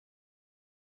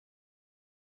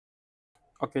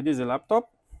Okay, this is a laptop.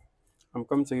 I'm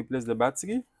coming to replace the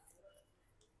battery.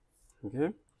 Okay,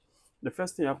 the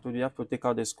first thing you have to do, you have to take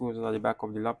out the screws at the back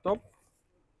of the laptop.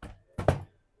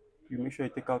 You make sure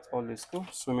you take out all the screws,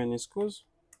 so many screws.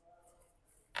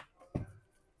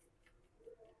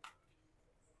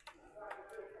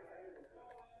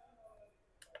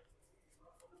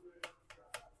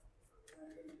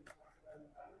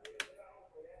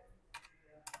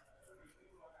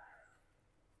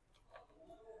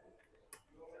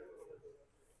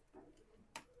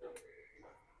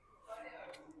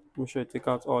 Make sure you take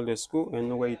out all the screw and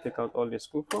know where you take out all the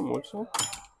screw from also,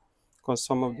 because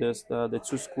some of this the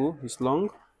two screw is long.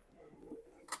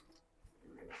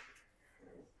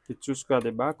 The two screw at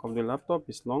the back of the laptop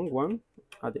is long. One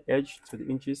at the edge to the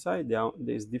inch side, there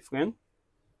is different.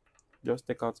 Just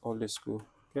take out all the screw.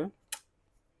 Okay.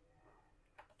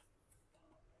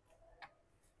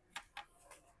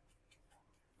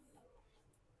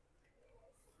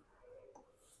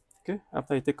 Okay.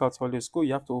 After you take out all the screw,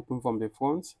 you have to open from the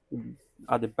front.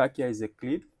 At the back here is a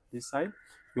clip. This side,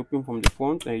 you open from the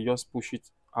front and you just push it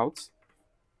out.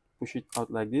 Push it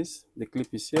out like this. The clip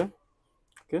is here.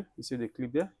 Okay. You see the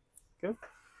clip there. Okay.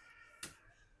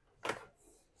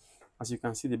 As you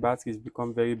can see, the battery has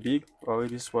become very big,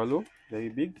 already swallow, very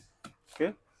big.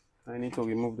 Okay, I need to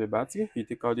remove the battery. You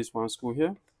take out this one screw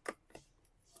here.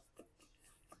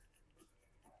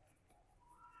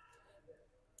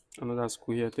 Another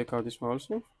screw here, take out this one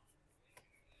also.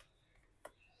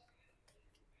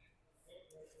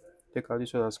 Take out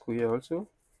this other screw here also.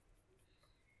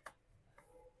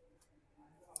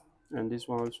 And this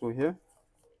one also here.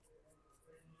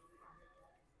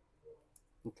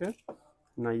 Okay,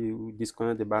 now you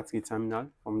disconnect the battery terminal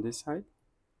from this side.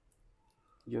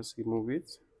 Just remove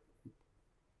it.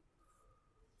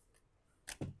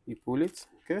 You pull it.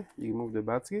 Okay, you remove the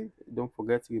battery. Don't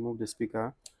forget to remove the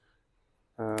speaker.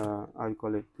 How you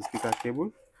call it? The speaker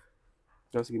cable.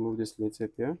 Just remove this little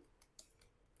tip here.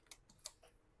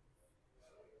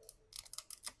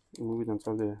 Remove it on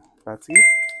top of the battery.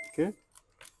 Okay.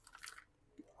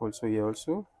 Also here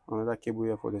also another cable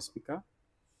here for the speaker.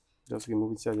 Just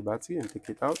remove inside the battery and take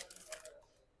it out.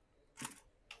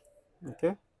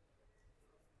 Okay.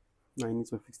 Now you need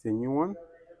to fix the new one.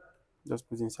 Just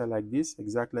put it inside like this,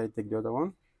 exactly like take the other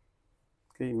one.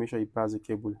 Okay, make sure you pass the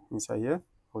cable inside here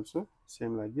also,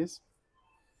 same like this.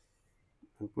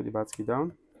 And put the battery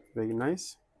down. Very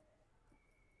nice.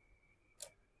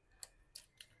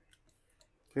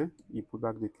 Okay, you put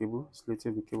back the cable, select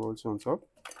the cable also on top.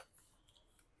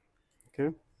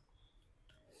 Okay,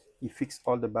 you fix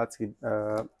all the battery,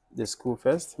 the screw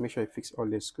first. Make sure you fix all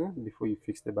the screw before you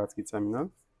fix the battery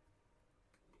terminal.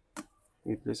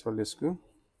 Replace all the screw.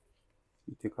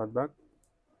 You take out back.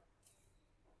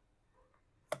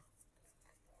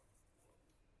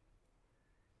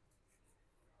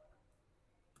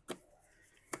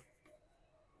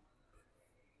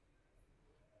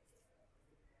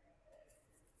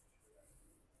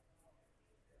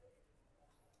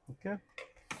 Okay,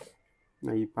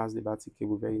 now you pass the battery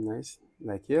cable very nice,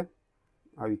 like here.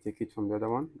 How you take it from the other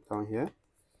one down here.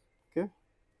 Okay,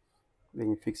 then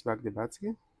you fix back the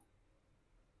battery.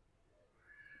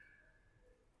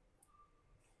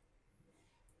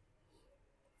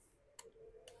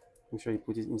 Make sure you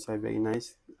put it inside very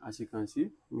nice, as you can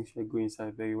see. Make sure you go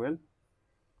inside very well.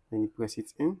 Then you press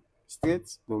it in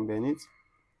straight, don't bend it.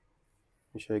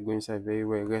 Make sure you go inside very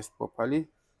well, rest properly.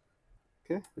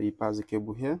 Okay, then you pass the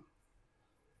cable here.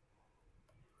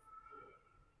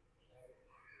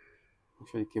 Make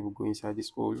sure the cable go inside this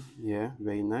hole here,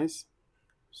 very nice.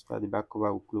 So that the back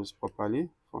cover will close properly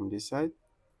from this side.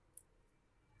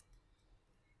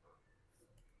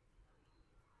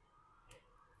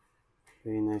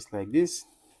 Very nice like this.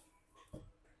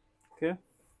 Okay,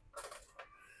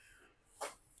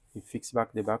 you fix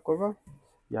back the back cover.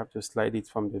 You have to slide it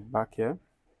from the back here.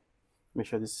 Make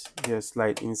sure this here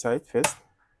slide inside first.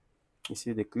 You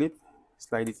see the clip,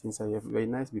 slide it inside here very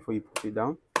nice before you put it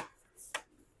down.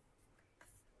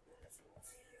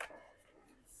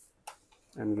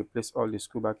 And replace all the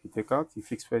screw back you take out. You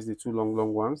fix first the two long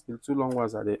ones. The two long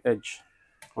ones are the edge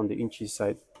on the inches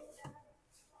side.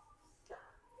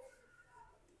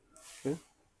 Okay,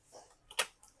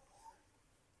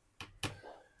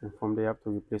 and from there you have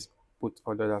to replace, put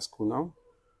all the other screw now.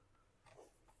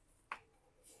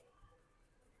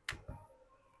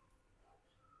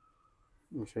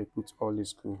 Make sure you put all the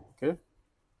screw. Okay,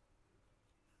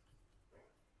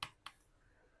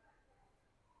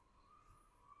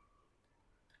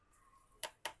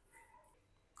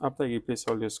 after you replace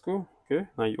all the screw, okay,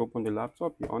 now you open the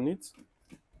laptop, you on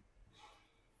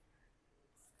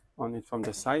it from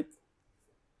the side.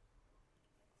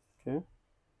 Okay,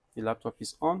 the laptop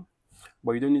is on,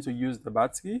 but you don't need to use the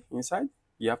battery inside.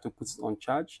 You have to put it on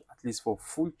charge, at least for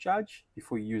full charge,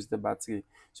 before you use the battery,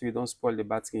 so you don't spoil the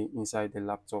battery inside the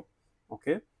laptop.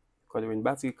 Okay, because when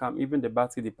battery come, even the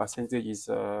battery, the percentage is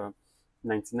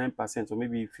 99% or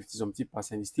maybe 50 something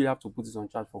percent, you still have to put it on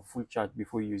charge for full charge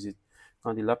before you use it.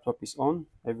 Now the laptop is on,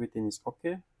 everything is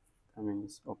okay. I mean,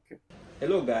 it's okay.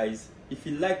 Hello guys, if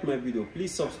you like my video,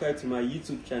 please subscribe to my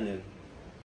YouTube channel.